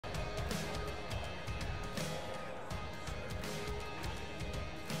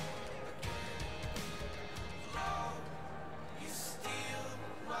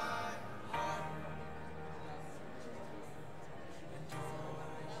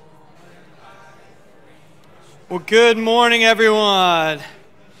Well, good morning, everyone.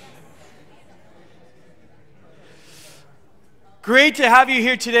 Great to have you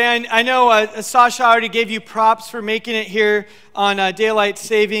here today. I know Sasha already gave you props for making it here on daylight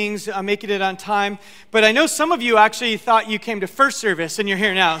savings, making it on time. But I know some of you actually thought you came to first service, and you're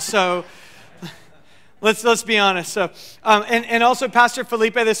here now. So let's be honest. So and also Pastor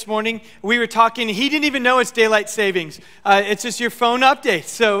Felipe this morning, we were talking. He didn't even know it's daylight savings. It's just your phone update.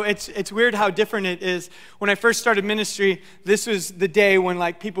 So it's weird how different it is. When I first started ministry, this was the day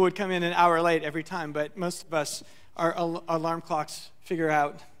when people would come in an hour late every time. But most of us, our alarm clocks figure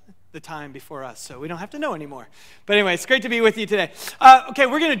out the time before us, so we don't have to know anymore. But anyway, it's great to be with you today. Okay,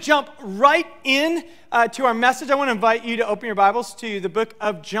 we're going to jump right in to our message. I want to invite you to open your Bibles to the book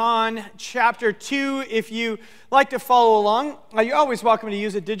of John, chapter 2. If you like to follow along, you're always welcome to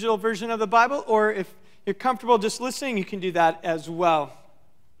use a digital version of the Bible, or if you're comfortable just listening, you can do that as well.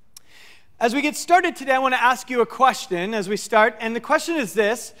 As we get started today, I want to ask you a question as we start, and the question is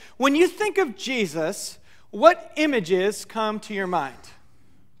this: when you think of Jesus, what images come to your mind?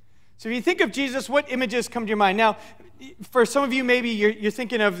 So if you think of Jesus, what images come to your mind? Now, for some of you, maybe you're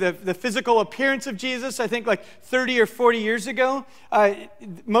thinking of the physical appearance of Jesus. I think 30 or 40 years ago,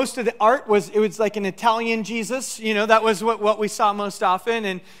 most of the art was like an Italian Jesus. You know, that was what we saw most often.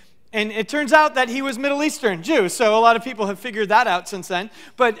 And it turns out that he was Middle Eastern Jew. So a lot of people have figured that out since then.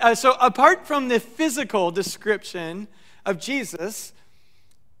 But so apart from the physical description of Jesus,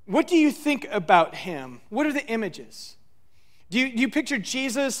 what do you think about him? What are the images? Do you picture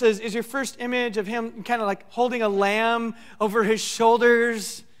Jesus as your first image of him kind of like holding a lamb over his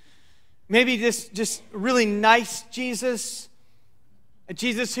shoulders? Maybe this just really nice Jesus? A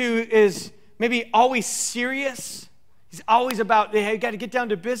Jesus who is maybe always serious? He's always about, hey, you got to get down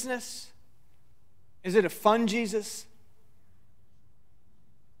to business? Is it a fun Jesus?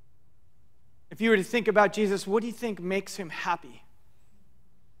 If you were to think about Jesus, what do you think makes him happy?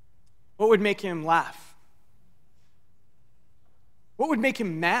 What would make him laugh? What would make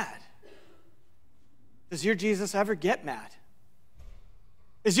him mad? Does your Jesus ever get mad?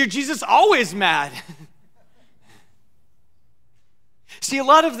 Is your Jesus always mad? See, a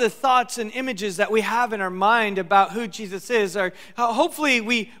lot of the thoughts and images that we have in our mind about who Jesus is are, hopefully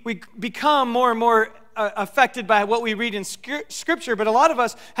we become more and more affected by what we read in Scripture, but a lot of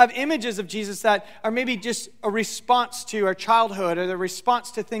us have images of Jesus that are maybe just a response to our childhood, or the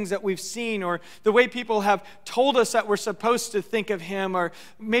response to things that we've seen, or the way people have told us that we're supposed to think of him, or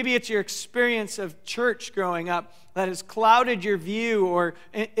maybe it's your experience of church growing up that has clouded your view or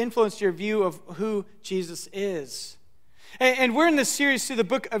influenced your view of who Jesus is. And we're in this series through the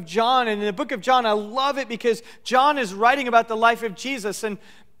book of John, and in the book of John, I love it because John is writing about the life of Jesus, and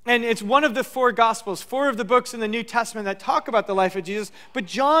it's one of the four Gospels, four of the books in the New Testament that talk about the life of Jesus. But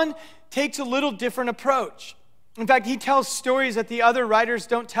John takes a little different approach. In fact, he tells stories that the other writers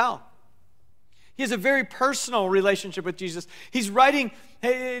don't tell. He has a very personal relationship with Jesus. He's writing,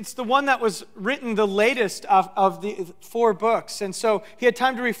 it's the one that was written the latest of the four books. And so he had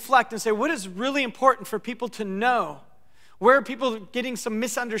time to reflect and say, what is really important for people to know? Where are people getting some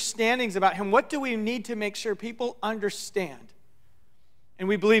misunderstandings about him? What do we need to make sure people understand? And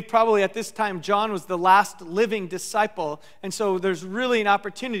we believe probably at this time, John was the last living disciple. And so there's really an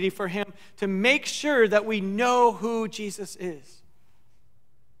opportunity for him to make sure that we know who Jesus is.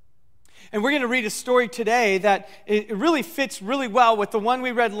 And we're going to read a story today that it really fits really well with the one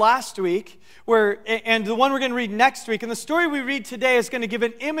we read last week, and the one we're going to read next week. And the story we read today is going to give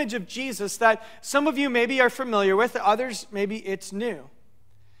an image of Jesus that some of you maybe are familiar with, others maybe it's new.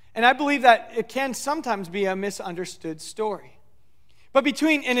 And I believe that it can sometimes be a misunderstood story. But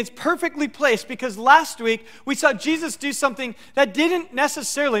and it's perfectly placed because last week we saw Jesus do something that didn't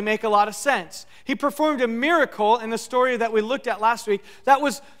necessarily make a lot of sense. He performed a miracle in the story that we looked at last week that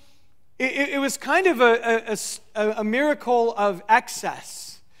was, it was kind of a miracle of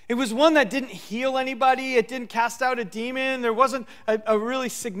excess. It was one that didn't heal anybody. It didn't cast out a demon. There wasn't a really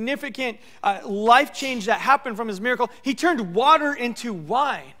significant life change that happened from his miracle. He turned water into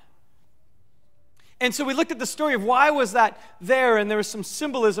wine. And so we looked at the story of why was that there, and there was some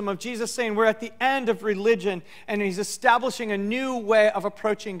symbolism of Jesus saying we're at the end of religion, and he's establishing a new way of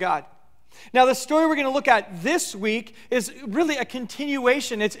approaching God. Now, the story we're going to look at this week is really a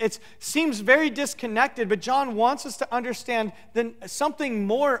continuation. It seems very disconnected, but John wants us to understand something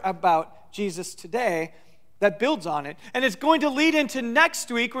more about Jesus today that builds on it. And it's going to lead into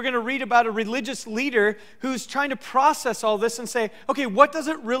next week. We're going to read about a religious leader who's trying to process all this and say, okay, what does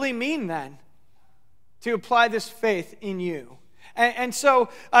it really mean then to apply this faith in you? And so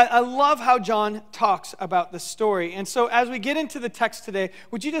I love how John talks about the story. And so as we get into the text today,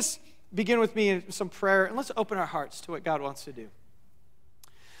 would you just begin with me in some prayer, and let's open our hearts to what God wants to do.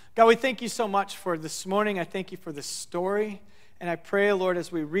 God, we thank you so much for this morning. I thank you for this story. And I pray, Lord,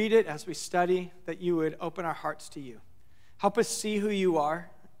 as we read it, as we study, that you would open our hearts to you. Help us see who you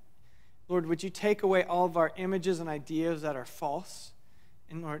are. Lord, would you take away all of our images and ideas that are false?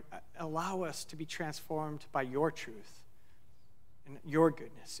 And Lord, allow us to be transformed by your truth and your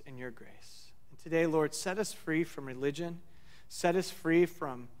goodness and your grace. And today, Lord, set us free from religion. Set us free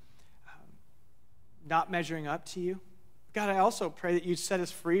from not measuring up to you. God, I also pray that you'd set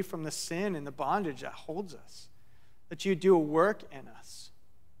us free from the sin and the bondage that holds us. That you do a work in us,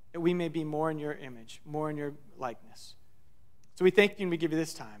 that we may be more in your image, more in your likeness. So we thank you and we give you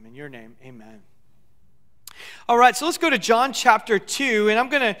this time. In your name, amen. All right, so let's go to John chapter 2, and I'm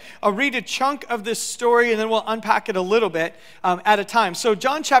going to read a chunk of this story, and then we'll unpack it a little bit at a time. So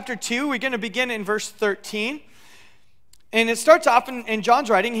John chapter 2, we're going to begin in verse 13. And it starts off in John's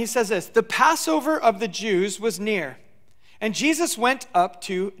writing, he says this: "The Passover of the Jews was near, and Jesus went up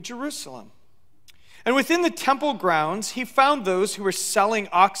to Jerusalem. And within the temple grounds, he found those who were selling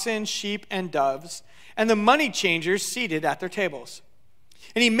oxen, sheep, and doves, and the money changers seated at their tables.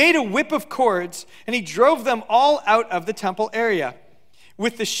 And he made a whip of cords, and he drove them all out of the temple area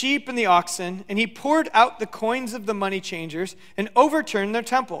with the sheep and the oxen, and he poured out the coins of the money changers and overturned their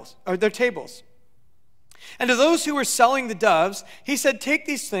tables. And to those who were selling the doves, he said, 'Take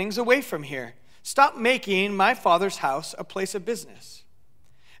these things away from here. Stop making my Father's house a place of business.'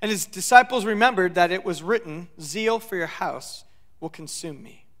 And his disciples remembered that it was written, 'Zeal for your house will consume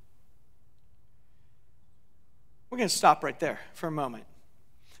me.'" We're going to stop right there for a moment.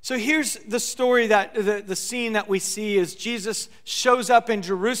 So here's the story, that the scene that we see is Jesus shows up in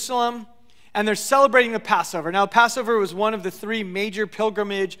Jerusalem, and they're celebrating the Passover. Now, Passover was one of the three major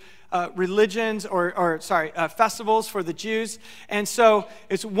pilgrimage festivals for the Jews. And so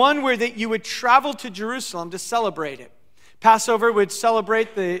it's one where you would travel to Jerusalem to celebrate it. Passover would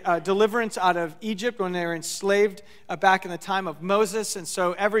celebrate the deliverance out of Egypt when they were enslaved back in the time of Moses. And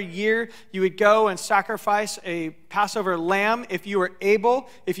so every year you would go and sacrifice a Passover lamb if you were able.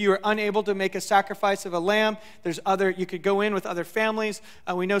 If you were unable to make a sacrifice of a lamb, you could go in with other families.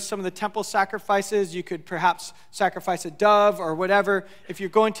 We know some of the temple sacrifices. You could perhaps sacrifice a dove or whatever if you're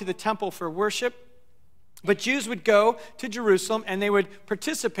going to the temple for worship. But Jews would go to Jerusalem and they would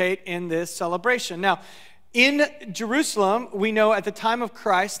participate in this celebration. Now, in Jerusalem, we know at the time of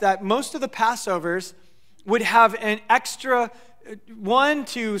Christ that most of the Passovers would have an extra 1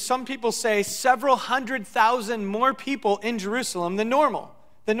 to, some people say, several 100,000 more people in Jerusalem than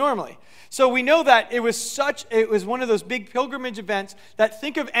normally. So we know that it was one of those big pilgrimage events that,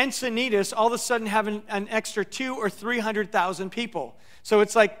 think of Encinitas all of a sudden having an extra 200,000 or 300,000 people. So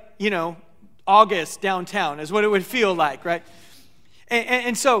it's like, August downtown is what it would feel like, right?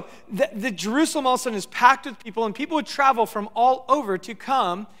 And so the Jerusalem all of a sudden is packed with people, and people would travel from all over to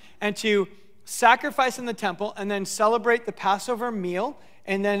come and to sacrifice in the temple and then celebrate the Passover meal.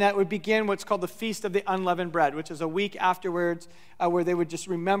 And then that would begin what's called the Feast of the Unleavened Bread, which is a week afterwards where they would just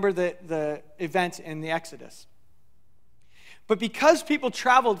remember the events in the Exodus. But because people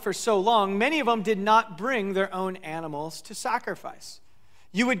traveled for so long, many of them did not bring their own animals to sacrifice.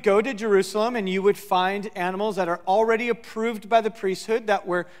 You would go to Jerusalem and you would find animals that are already approved by the priesthood, that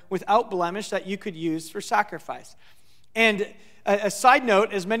were without blemish, that you could use for sacrifice. And a side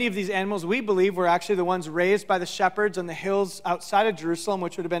note, as many of these animals, we believe, were actually the ones raised by the shepherds on the hills outside of Jerusalem,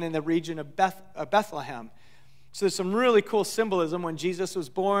 which would have been in the region of Bethlehem. So there's some really cool symbolism when Jesus was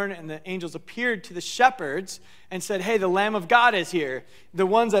born and the angels appeared to the shepherds and said, "Hey, the Lamb of God is here." The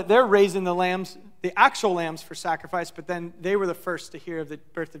ones that they're raising the lambs, the actual lambs for sacrifice, but then they were the first to hear of the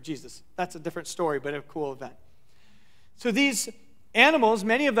birth of Jesus. That's a different story, but a cool event. So these animals,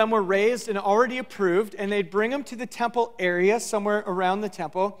 many of them were raised and already approved, and they'd bring them to the temple area, somewhere around the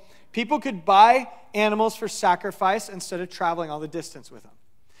temple. People could buy animals for sacrifice instead of traveling all the distance with them.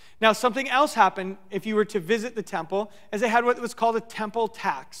 Now, something else happened if you were to visit the temple, as they had what was called a temple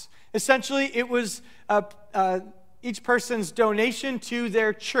tax. Essentially, it was each person's donation to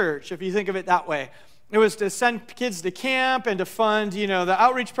their church, if you think of it that way. It was to send kids to camp and to fund, the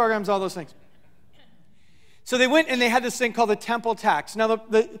outreach programs, all those things. So they went and they had this thing called the temple tax. Now,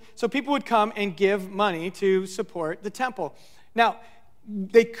 so people would come and give money to support the temple. Now,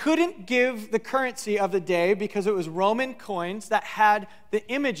 they couldn't give the currency of the day because it was Roman coins that had the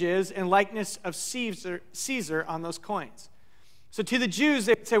images and likeness of Caesar on those coins. So to the Jews,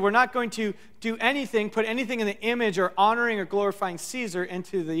 they would say, we're not going to do anything, put anything in the image or honoring or glorifying Caesar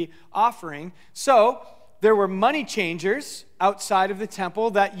into the offering. So there were money changers outside of the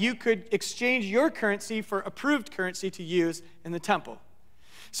temple that you could exchange your currency for approved currency to use in the temple.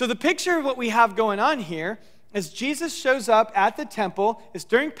 So the picture of what we have going on here is Jesus shows up at the temple. It's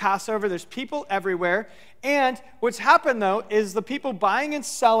during Passover. There's people everywhere. And what's happened, though, is the people buying and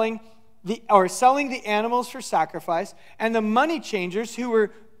selling selling the animals for sacrifice, and the money changers who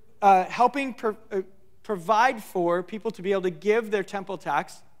were helping provide for people to be able to give their temple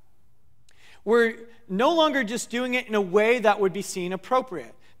tax were no longer just doing it in a way that would be seen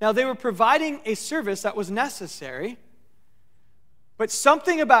appropriate. Now, they were providing a service that was necessary, but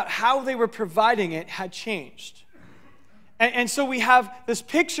something about how they were providing it had changed. And so we have this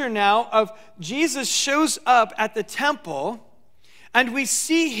picture now of Jesus shows up at the temple, and we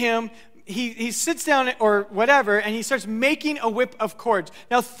see him, he sits down or whatever, and he starts making a whip of cords.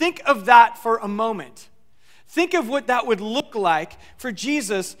 Now think of that for a moment. Think of what that would look like for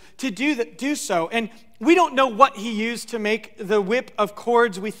Jesus to do so. And we don't know what he used to make the whip of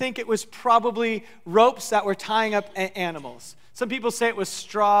cords. We think it was probably ropes that were tying up animals. Some people say it was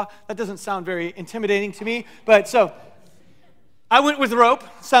straw. That doesn't sound very intimidating to me. But so I went with rope.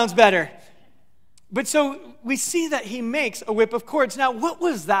 Sounds better. But so we see that he makes a whip of cords. Now, what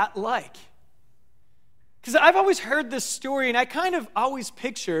was that like? Because I've always heard this story, and I kind of always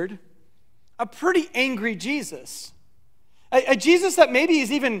pictured a pretty angry Jesus. A Jesus that maybe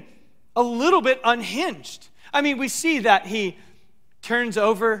is even a little bit unhinged. I mean, we see that he turns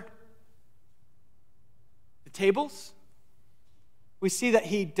over the tables. We see that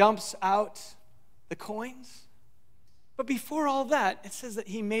he dumps out the coins. But before all that, it says that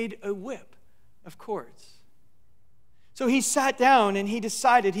he made a whip of cords. So he sat down and he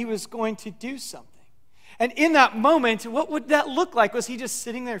decided he was going to do something. And in that moment, what would that look like? Was he just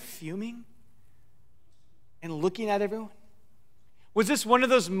sitting there fuming and looking at everyone? Was this one of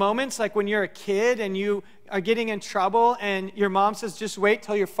those moments like when you're a kid and you are getting in trouble and your mom says, just wait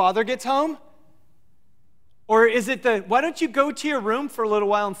till your father gets home? Or is it why don't you go to your room for a little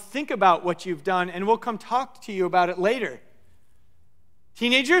while and think about what you've done and we'll come talk to you about it later?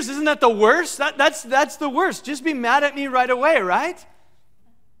 Teenagers, isn't that the worst? That's the worst. Just be mad at me right away, right?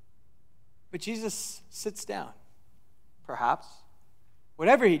 But Jesus sits down, perhaps.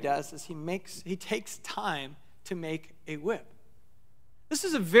 Whatever he does is he takes time to make a whip. This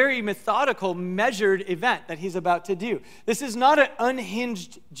is a very methodical, measured event that he's about to do. This is not an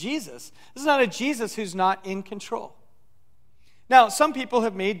unhinged Jesus. This is not a Jesus who's not in control. Now, some people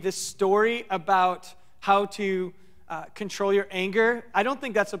have made this story about how to control your anger. I don't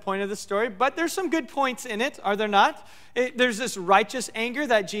think that's the point of the story, but there's some good points in it, are there not? There's this righteous anger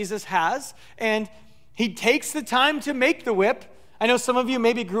that Jesus has, and he takes the time to make the whip. I know some of you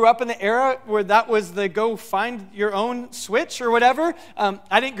maybe grew up in the era where that was the go find your own switch or whatever.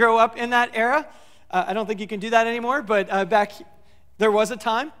 I didn't grow up in that era. I don't think you can do that anymore, but back there was a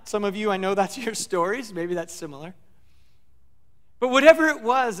time. Some of you, I know that's your stories. Maybe that's similar. But whatever it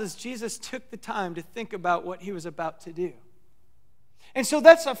was, as Jesus took the time to think about what he was about to do. And so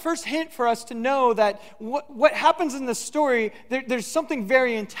that's a first hint for us to know that what happens in the story, there's something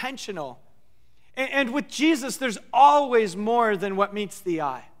very intentional. And with Jesus, there's always more than what meets the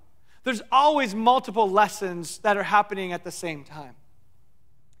eye. There's always multiple lessons that are happening at the same time.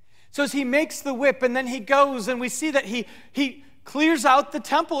 So as he makes the whip, and then he goes, and we see that he clears out the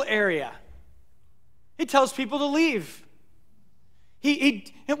temple area. He tells people to leave.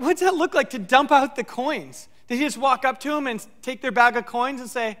 What's that look like to dump out the coins? Did he just walk up to them and take their bag of coins and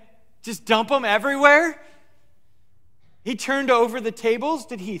say, just dump them everywhere? He turned over the tables.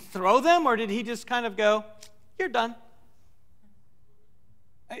 Did he throw them, or did he just kind of go, you're done?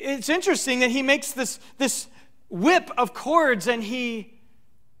 It's interesting that he makes this whip of cords, and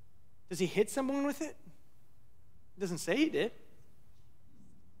does he hit someone with it? It doesn't say he did.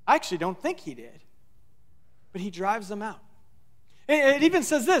 I actually don't think he did. But he drives them out. It even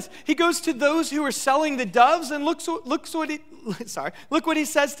says this. He goes to those who are selling the doves, and look what he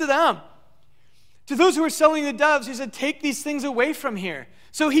says to them. To those who are selling the doves, he said, take these things away from here.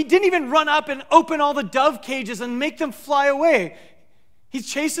 So he didn't even run up and open all the dove cages and make them fly away. He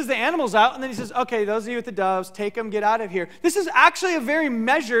chases the animals out, and then he says, okay, those of you with the doves, take them, get out of here. This is actually a very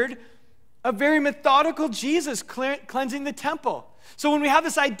measured, a very methodical Jesus cleansing the temple. So when we have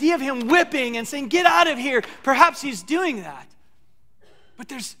this idea of him whipping and saying, get out of here, perhaps he's doing that.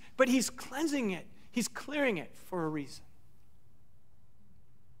 But he's cleansing it. He's clearing it for a reason.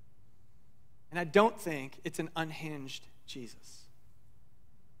 And I don't think it's an unhinged Jesus.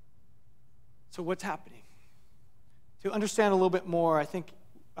 So what's happening? To understand a little bit more, I think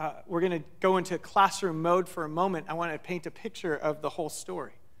we're going to go into classroom mode for a moment. I want to paint a picture of the whole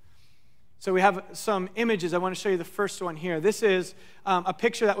story. So we have some images. I want to show you the first one here. This is a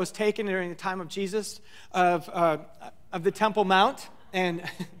picture that was taken during the time of Jesus of the Temple Mount. And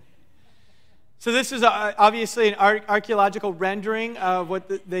so this is obviously an archaeological rendering of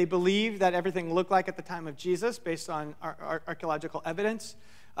what they believe that everything looked like at the time of Jesus based on archaeological evidence.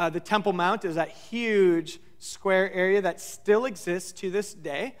 The Temple Mount is that huge square area that still exists to this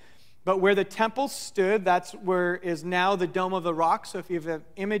day. But where the temple stood, that's where is now the Dome of the Rock. So if you have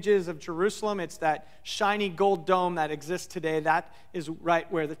images of Jerusalem, it's that shiny gold dome that exists today. That is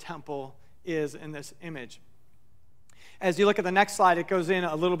right where the temple is in this image. As you look at the next slide, it goes in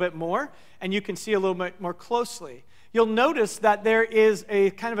a little bit more, and you can see a little bit more closely. You'll notice that there is a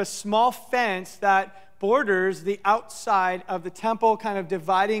kind of a small fence that borders the outside of the temple, kind of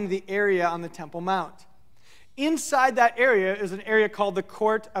dividing the area on the Temple Mount. Inside that area is an area called the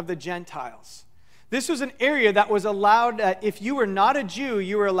Court of the Gentiles. This was an area that was allowed, if you were not a Jew,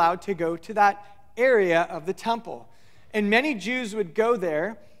 you were allowed to go to that area of the temple. And many Jews would go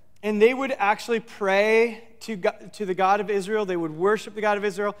there, and they would actually pray to the God of Israel. They would worship the God of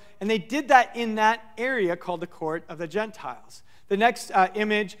Israel. And they did that in that area called the Court of the Gentiles. The next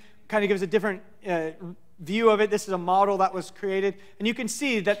image kind of gives a different view of it. This is a model that was created. And you can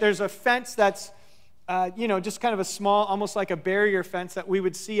see that there's a fence that's, just kind of a small, almost like a barrier fence that we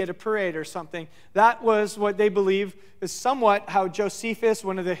would see at a parade or something. That was what they believe is somewhat how Josephus,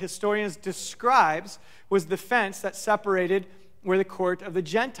 one of the historians, describes was the fence that separated where the Court of the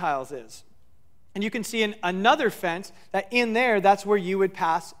Gentiles is. And you can see another fence that in there, that's where you would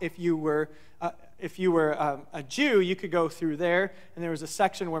pass if you were a Jew. You could go through there, and there was a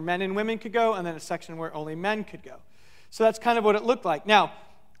section where men and women could go, and then a section where only men could go. So that's kind of what it looked like. Now,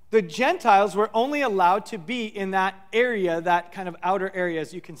 the Gentiles were only allowed to be in that area, that kind of outer area,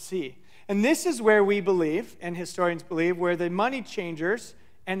 as you can see. And this is where we believe, and historians believe, where the money changers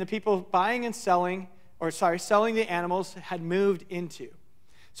and the people buying and selling the animals had moved into.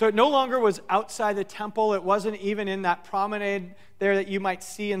 So it no longer was outside the temple. It wasn't even in that promenade there that you might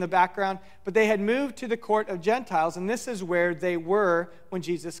see in the background. But they had moved to the Court of Gentiles, and this is where they were when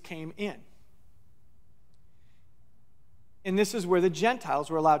Jesus came in. And this is where the Gentiles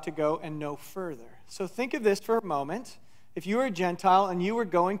were allowed to go and no further. So think of this for a moment. If you were a Gentile and you were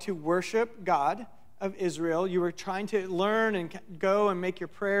going to worship God of Israel, you were trying to learn and go and make your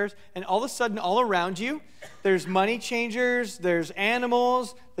prayers, and all of a sudden, all around you, there's money changers, there's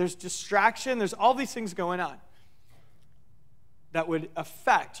animals, there's distraction, there's all these things going on that would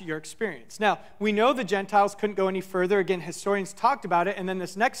affect your experience. Now, we know the Gentiles couldn't go any further. Again, historians talked about it. And then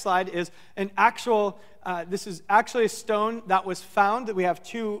this next slide is this is actually a stone that was found. We have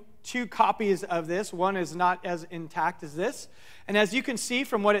two copies of this. One is not as intact as this. And as you can see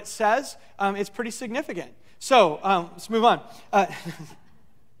from what it says, it's pretty significant. So let's move on.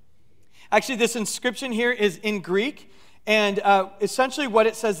 Actually, this inscription here is in Greek. And essentially what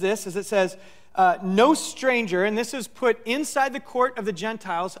it says no stranger, and this is put inside the Court of the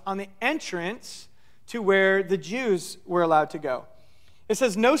Gentiles on the entrance to where the Jews were allowed to go. It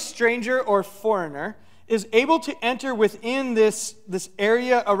says, no stranger or foreigner is able to enter within this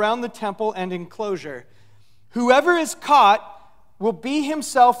area around the temple and enclosure. Whoever is caught will be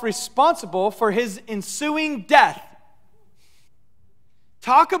himself responsible for his ensuing death.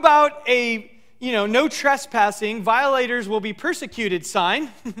 Talk about no trespassing, violators will be persecuted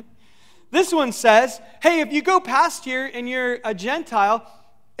sign. This one says, hey, if you go past here and you're a Gentile,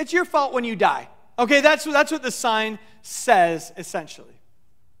 it's your fault when you die. Okay, that's what the sign says, essentially.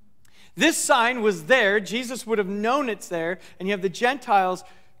 This sign was there. Jesus would have known it's there. And you have the Gentiles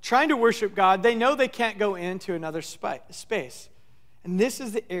trying to worship God. They know they can't go into another space. And this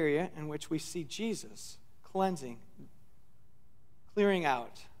is the area in which we see Jesus cleansing, clearing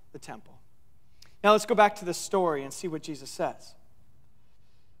out the temple. Now let's go back to the story and see what Jesus says.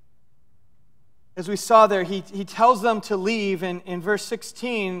 As we saw there, he tells them to leave in verse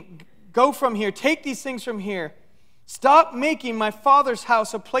 16. Go from here. Take these things from here. Stop making my Father's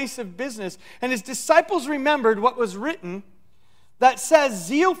house a place of business. And his disciples remembered what was written that says,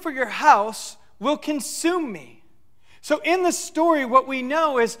 zeal for your house will consume me. So in the story, what we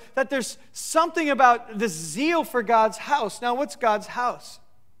know is that there's something about this zeal for God's house. Now, what's God's house?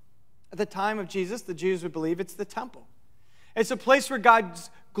 At the time of Jesus, the Jews would believe it's the temple. It's a place where God's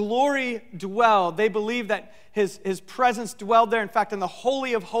glory dwelled. They believed that his presence dwelled there. In fact, in the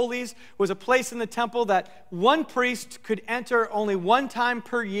Holy of Holies was a place in the temple that one priest could enter only one time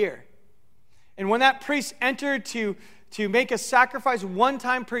per year. And when that priest entered to make a sacrifice one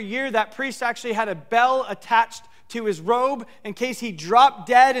time per year, that priest actually had a bell attached to his robe in case he dropped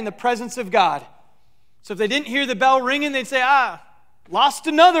dead in the presence of God. So if they didn't hear the bell ringing, they'd say, lost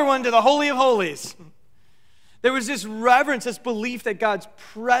another one to the Holy of Holies. There was this reverence, this belief that God's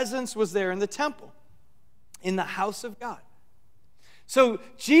presence was there in the temple, in the house of God. So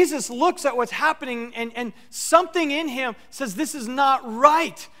Jesus looks at what's happening, and something in him says, this is not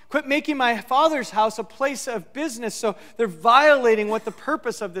right. Quit making my Father's house a place of business. So they're violating what the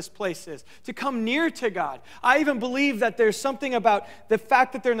purpose of this place is, to come near to God. I even believe that there's something about the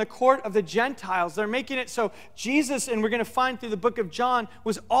fact that they're in the court of the Gentiles. They're making it so Jesus, and we're going to find through the book of John,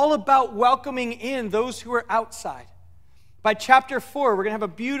 was all about welcoming in those who are outside. By chapter 4, we're going to have a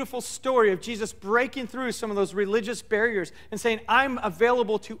beautiful story of Jesus breaking through some of those religious barriers and saying, I'm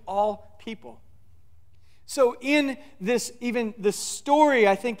available to all people. So in this story,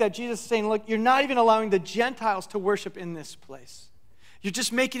 I think that Jesus is saying, look, you're not even allowing the Gentiles to worship in this place. You're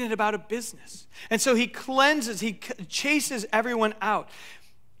just making it about a business. And so he cleanses, he chases everyone out.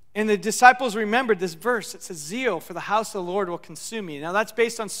 And the disciples remembered this verse. It says, zeal for the house of the Lord will consume me. Now that's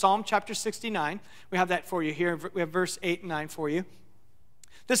based on Psalm chapter 69. We have that for you here. We have verse 8 and 9 for you.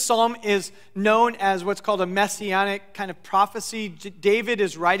 This psalm is known as what's called a messianic kind of prophecy. David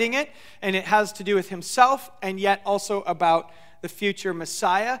is writing it, and it has to do with himself and yet also about the future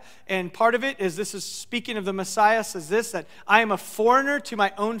Messiah. And part of it is, this is speaking of the Messiah, says this, that I am a foreigner to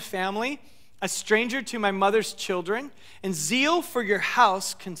my own family, a stranger to my mother's children, and zeal for your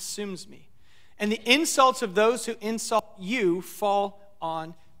house consumes me. And the insults of those who insult you fall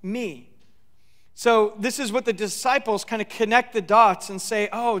on me. So this is what the disciples kind of connect the dots and say,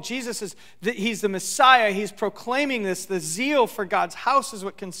 oh, Jesus he's the Messiah. He's proclaiming this. The zeal for God's house is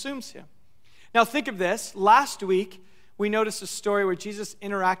what consumes him. Now think of this. Last week, we noticed a story where Jesus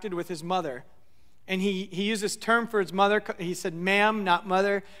interacted with his mother. And he used this term for his mother. He said, ma'am, not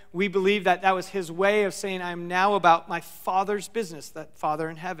mother. We believe that was his way of saying, I am now about my Father's business, that Father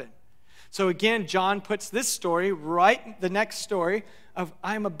in heaven. So again, John puts this story right, the next story of,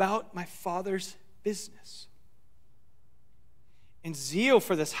 I'm about my Father's business. And zeal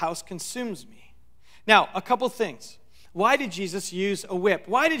for this house consumes me. Now, a couple things. Why did Jesus use a whip?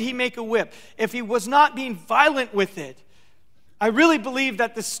 Why did he make a whip if he was not being violent with it? I really believe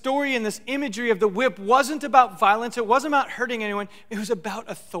that the story and this imagery of the whip wasn't about violence. It wasn't about hurting anyone. It was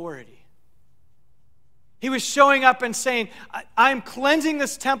about authority. He was showing up and saying, I'm cleansing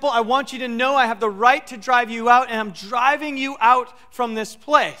this temple. I want you to know I have the right to drive you out, and I'm driving you out from this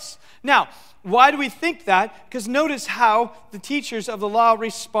place. Now, why do we think that? Because notice how the teachers of the law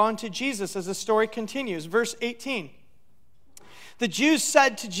respond to Jesus as the story continues. Verse 18. The Jews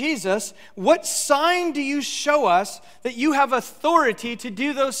said to Jesus, what sign do you show us that you have authority to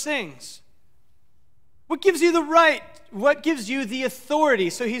do those things? What gives you the right? What gives you the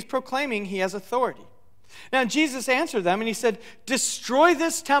authority? So he's proclaiming he has authority. Now Jesus answered them and he said, destroy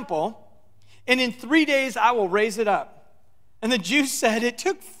this temple, and in 3 days I will raise it up. And the Jews said, it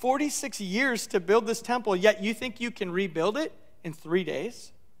took 46 years to build this temple, yet you think you can rebuild it in 3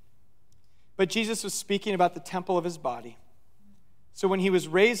 days? But Jesus was speaking about the temple of his body. So when he was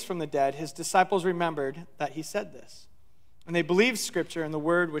raised from the dead, his disciples remembered that he said this. And they believed Scripture and the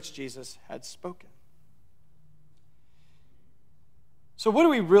word which Jesus had spoken. So what do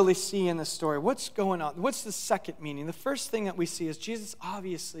we really see in this story? What's going on? What's the second meaning? The first thing that we see is Jesus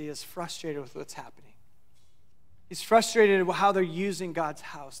obviously is frustrated with what's happening. He's frustrated with how they're using God's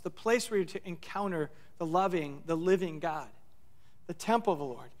house, the place where you're to encounter the loving, the living God, the temple of the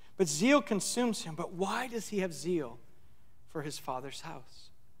Lord. But zeal consumes him. But why does he have zeal for his Father's house?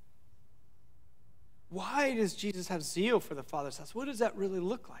 Why does Jesus have zeal for the Father's house? What does that really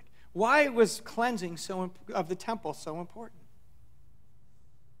look like? Why was cleansing of the temple so important?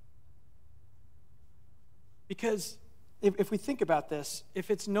 Because if we think about this,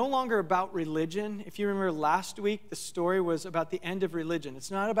 if it's no longer about religion, if you remember last week, the story was about the end of religion. It's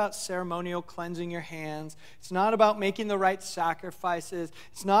not about ceremonial cleansing your hands. It's not about making the right sacrifices.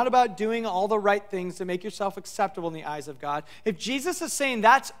 It's not about doing all the right things to make yourself acceptable in the eyes of God. If Jesus is saying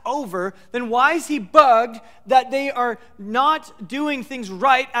that's over, then why is he bugged that they are not doing things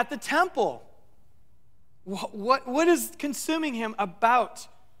right at the temple? What is consuming him about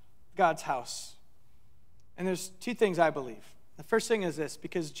God's house? And there's two things I believe. The first thing is this,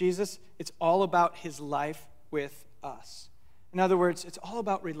 because Jesus, it's all about his life with us. In other words, it's all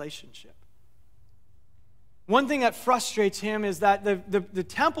about relationship. One thing that frustrates him is that the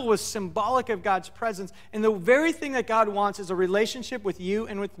temple was symbolic of God's presence, and the very thing that God wants is a relationship with you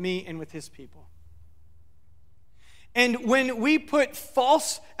and with me and with his people. And when we put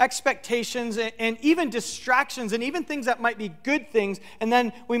false expectations and even distractions and even things that might be good things, and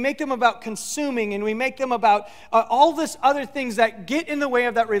then we make them about consuming and we make them about all this other things that get in the way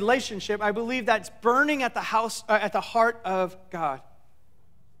of that relationship, I believe that's burning at the heart of God.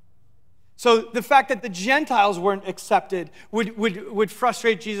 So the fact that the Gentiles weren't accepted would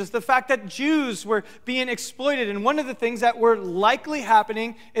frustrate Jesus. The fact that Jews were being exploited. And one of the things that were likely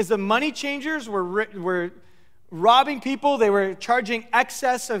happening is the money changers were robbing people. They were charging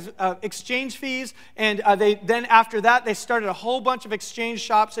excess of exchange fees. And then after that, they started a whole bunch of exchange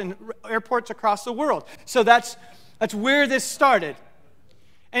shops in airports across the world. So that's where this started.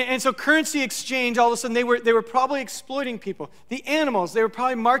 And so currency exchange, all of a sudden, they were probably exploiting people. The animals, they were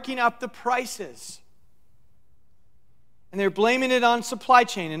probably marking up the prices. And they were blaming it on supply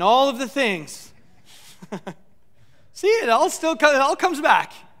chain and all of the things. See, it all comes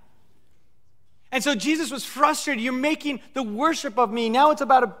back. And so Jesus was frustrated. You're making the worship of me. Now it's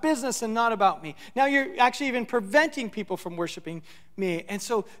about a business and not about me. Now you're actually even preventing people from worshiping me. And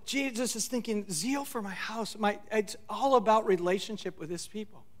so Jesus is thinking, zeal for my house. It's all about relationship with his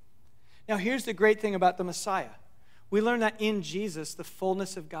people. Now here's the great thing about the Messiah. We learn that in Jesus, the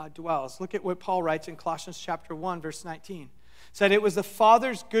fullness of God dwells. Look at what Paul writes in Colossians chapter 1, verse 19. It said, it was the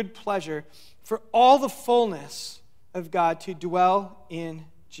Father's good pleasure for all the fullness of God to dwell in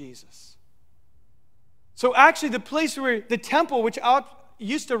Jesus. So actually the place where the temple, which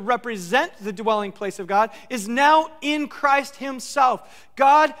used to represent the dwelling place of God, is now in Christ himself.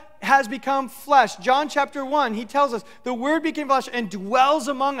 God has become flesh. John chapter 1, he tells us, the Word became flesh and dwells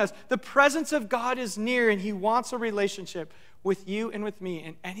among us. The presence of God is near, and he wants a relationship with you and with me.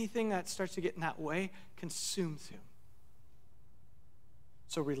 And anything that starts to get in that way consumes him.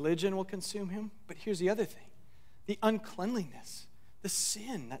 So religion will consume him. But here's the other thing. The uncleanliness, the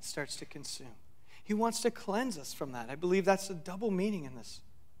sin that starts to consume. He wants to cleanse us from that. I believe that's a double meaning in this.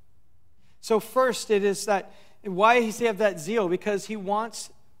 So first, it is that, why does he have that zeal? Because he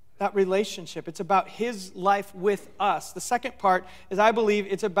wants that relationship. It's about his life with us. The second part is, I believe,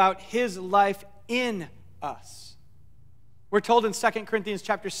 it's about his life in us. We're told in 2 Corinthians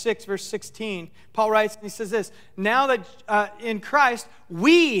chapter 6, verse 16, Paul writes, and he says this, now that in Christ,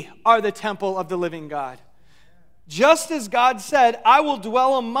 we are the temple of the living God. Just as God said, I will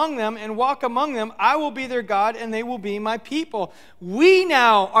dwell among them and walk among them. I will be their God and they will be my people. We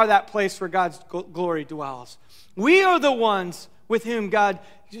now are that place where God's glory dwells. We are the ones with whom God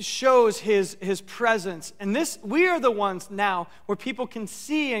shows his presence. And we are the ones now where people can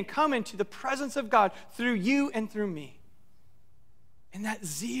see and come into the presence of God through you and through me. And that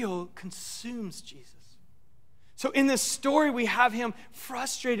zeal consumes Jesus. So in this story, we have him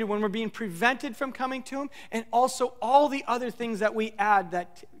frustrated when we're being prevented from coming to him, and also all the other things that we add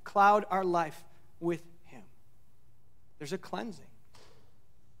that cloud our life with him. There's a cleansing.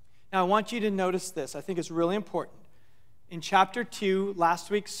 Now, I want you to notice this. I think it's really important. In chapter 2,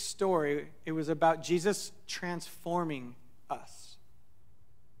 last week's story, it was about Jesus transforming us.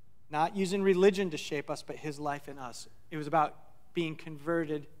 Not using religion to shape us, but his life in us. It was about being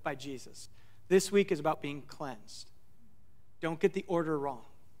converted by Jesus. This week is about being cleansed. Don't get the order wrong.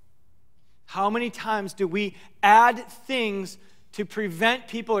 How many times do we add things to prevent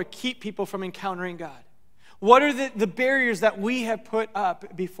people or keep people from encountering God? What are the barriers that we have put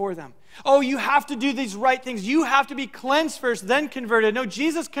up before them? Oh, you have to do these right things. You have to be cleansed first, then converted. No,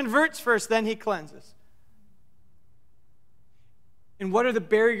 Jesus converts first, then he cleanses. And what are the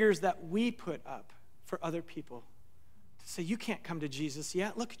barriers that we put up for other people to say, you can't come to Jesus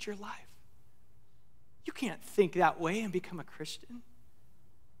yet. Look at your life. You can't think that way and become a Christian.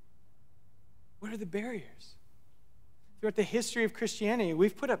 What are the barriers? Throughout the history of Christianity,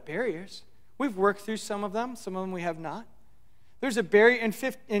 we've put up barriers. We've worked through some of them we have not. There's a barrier in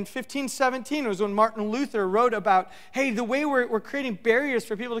 1517 was when Martin Luther wrote about, hey, the way we're creating barriers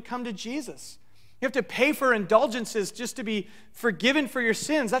for people to come to Jesus. You have to pay for indulgences just to be forgiven for your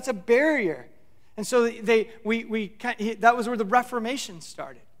sins. That's a barrier. And so that was where the Reformation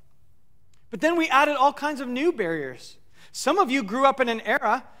started. But then we added all kinds of new barriers. Some of you grew up in an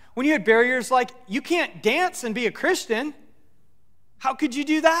era when you had barriers like, you can't dance and be a Christian. How could you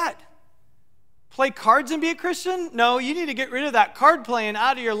do that? Play cards and be a Christian? No, you need to get rid of that card playing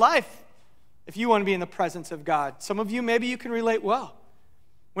out of your life if you want to be in the presence of God. Some of you, maybe you can relate well.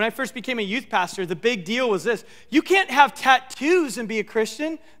 When I first became a youth pastor, the big deal was this. You can't have tattoos and be a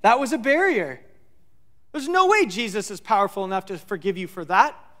Christian. That was a barrier. There's no way Jesus is powerful enough to forgive you for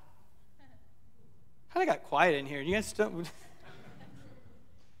that. Kind of got quiet in here. You guys don't...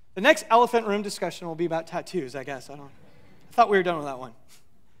 The next elephant room discussion will be about tattoos, I guess. I thought we were done with that one.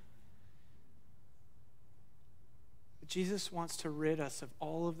 But Jesus wants to rid us of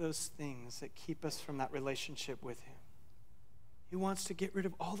all of those things that keep us from that relationship with him. He wants to get rid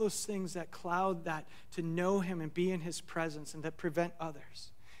of all those things that cloud that to know him and be in his presence and that prevent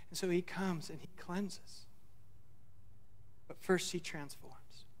others. And so he comes and he cleanses. But first he transforms.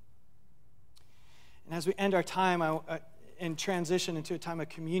 And as we end our time and transition into a time of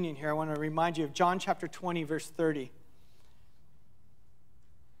communion here, I want to remind you of John chapter 20, verse 30.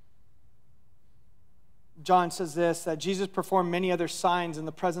 John says this, that Jesus performed many other signs in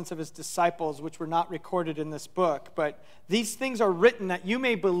the presence of his disciples, which were not recorded in this book. But these things are written that you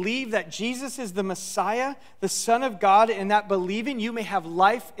may believe that Jesus is the Messiah, the Son of God, and that believing you may have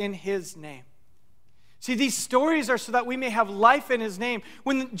life in his name. See, these stories are so that we may have life in his name.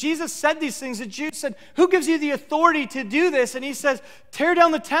 When Jesus said these things, the Jews said, who gives you the authority to do this? And he says, tear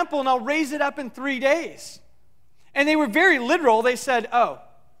down the temple and I'll raise it up in 3 days. And they were very literal. They said, oh,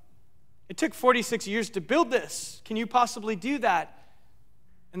 it took 46 years to build this. Can you possibly do that?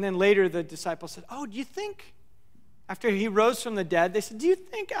 And then later the disciples said, oh, do you think, after he rose from the dead, they said, do you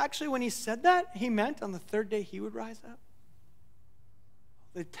think actually when he said that, he meant on the third day he would rise up?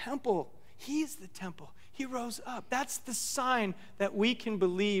 The temple, he's the temple. He rose up. That's the sign that we can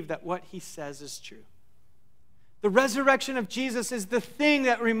believe that what he says is true. The resurrection of Jesus is the thing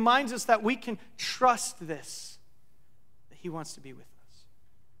that reminds us that we can trust this, that he wants to be with us.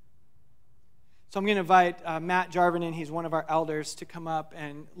 So I'm going to invite Matt Jarvin in. He's one of our elders to come up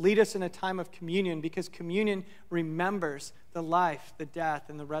and lead us in a time of communion, because communion remembers the life, the death,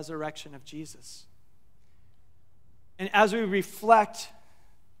 and the resurrection of Jesus. And as we reflect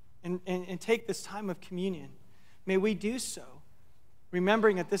and take this time of communion, may we do so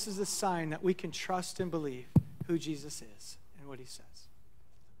remembering that this is a sign that we can trust and believe who Jesus is and what he says.